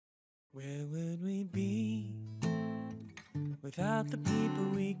Where would we be without the people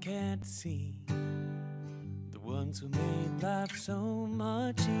we can't see? The ones who made life so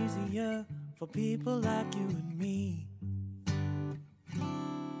much easier for people like you and me.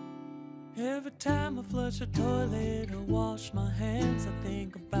 Every time I flush a toilet or wash my hands, I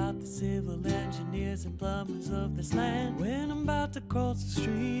think about the civil engineers and plumbers of this land. When I'm about to cross the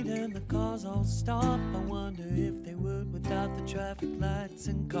street and the cars all stop, I wonder if they would without the traffic lights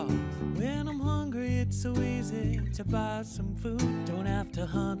and cars. When I'm hungry, it's so easy to buy some food. Don't have to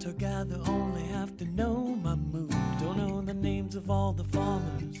hunt or gather, only have to know my mood. Don't know the names of all the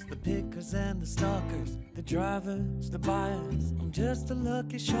farmers, the pickers and the stalkers, the drivers, the buyers. I'm just a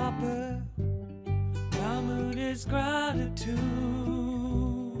lucky shopper. My mood is gratitude.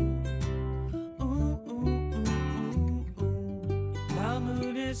 Ooh, ooh, ooh, ooh, ooh. My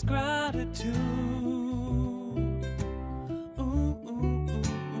mood is gratitude. Ooh, ooh, ooh,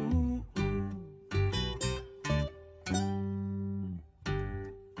 ooh, ooh.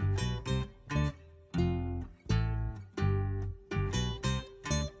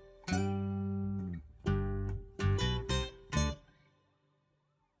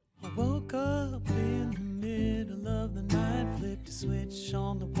 I woke up in the middle of the night, flipped a switch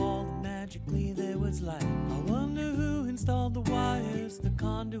on the wall and magically there was light. I wonder who installed the wires, the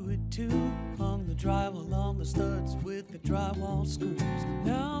conduit too, hung the drywall on the studs with the drywall screws.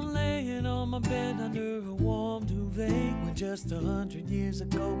 Now I'm laying on my bed under a warm duvet, when just 100 years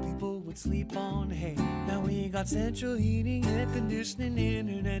ago people would sleep on hay. Now we got central heating, air conditioning,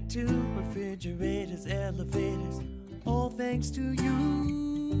 internet too, refrigerators, elevators, all thanks to you.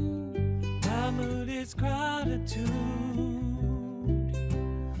 My mood is gratitude. Ooh,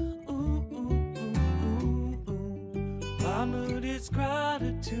 ooh, ooh, ooh, ooh. My mood is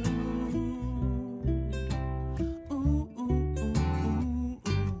gratitude. Ooh, ooh, ooh, ooh, ooh.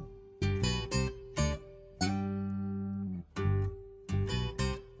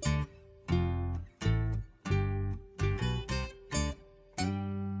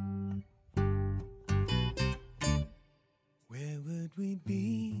 Where would we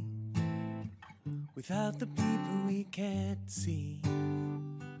be without the people we can't see?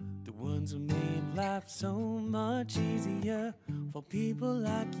 The ones who made life so much easier for people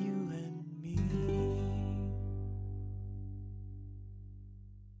like you and me.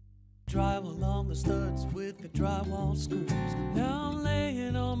 Drywall on the studs with the drywall screws. Now I'm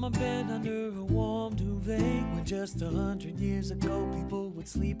laying on my bed under a warm duvet, when just 100 years ago people would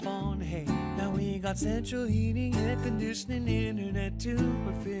sleep on hay. Now we got central heating, air conditioning, internet too,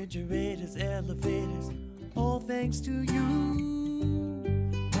 refrigerators, elevators, all thanks to you.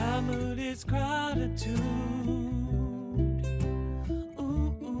 My mood is gratitude. Ooh,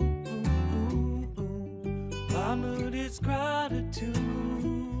 ooh, ooh, ooh, ooh. My mood is gratitude.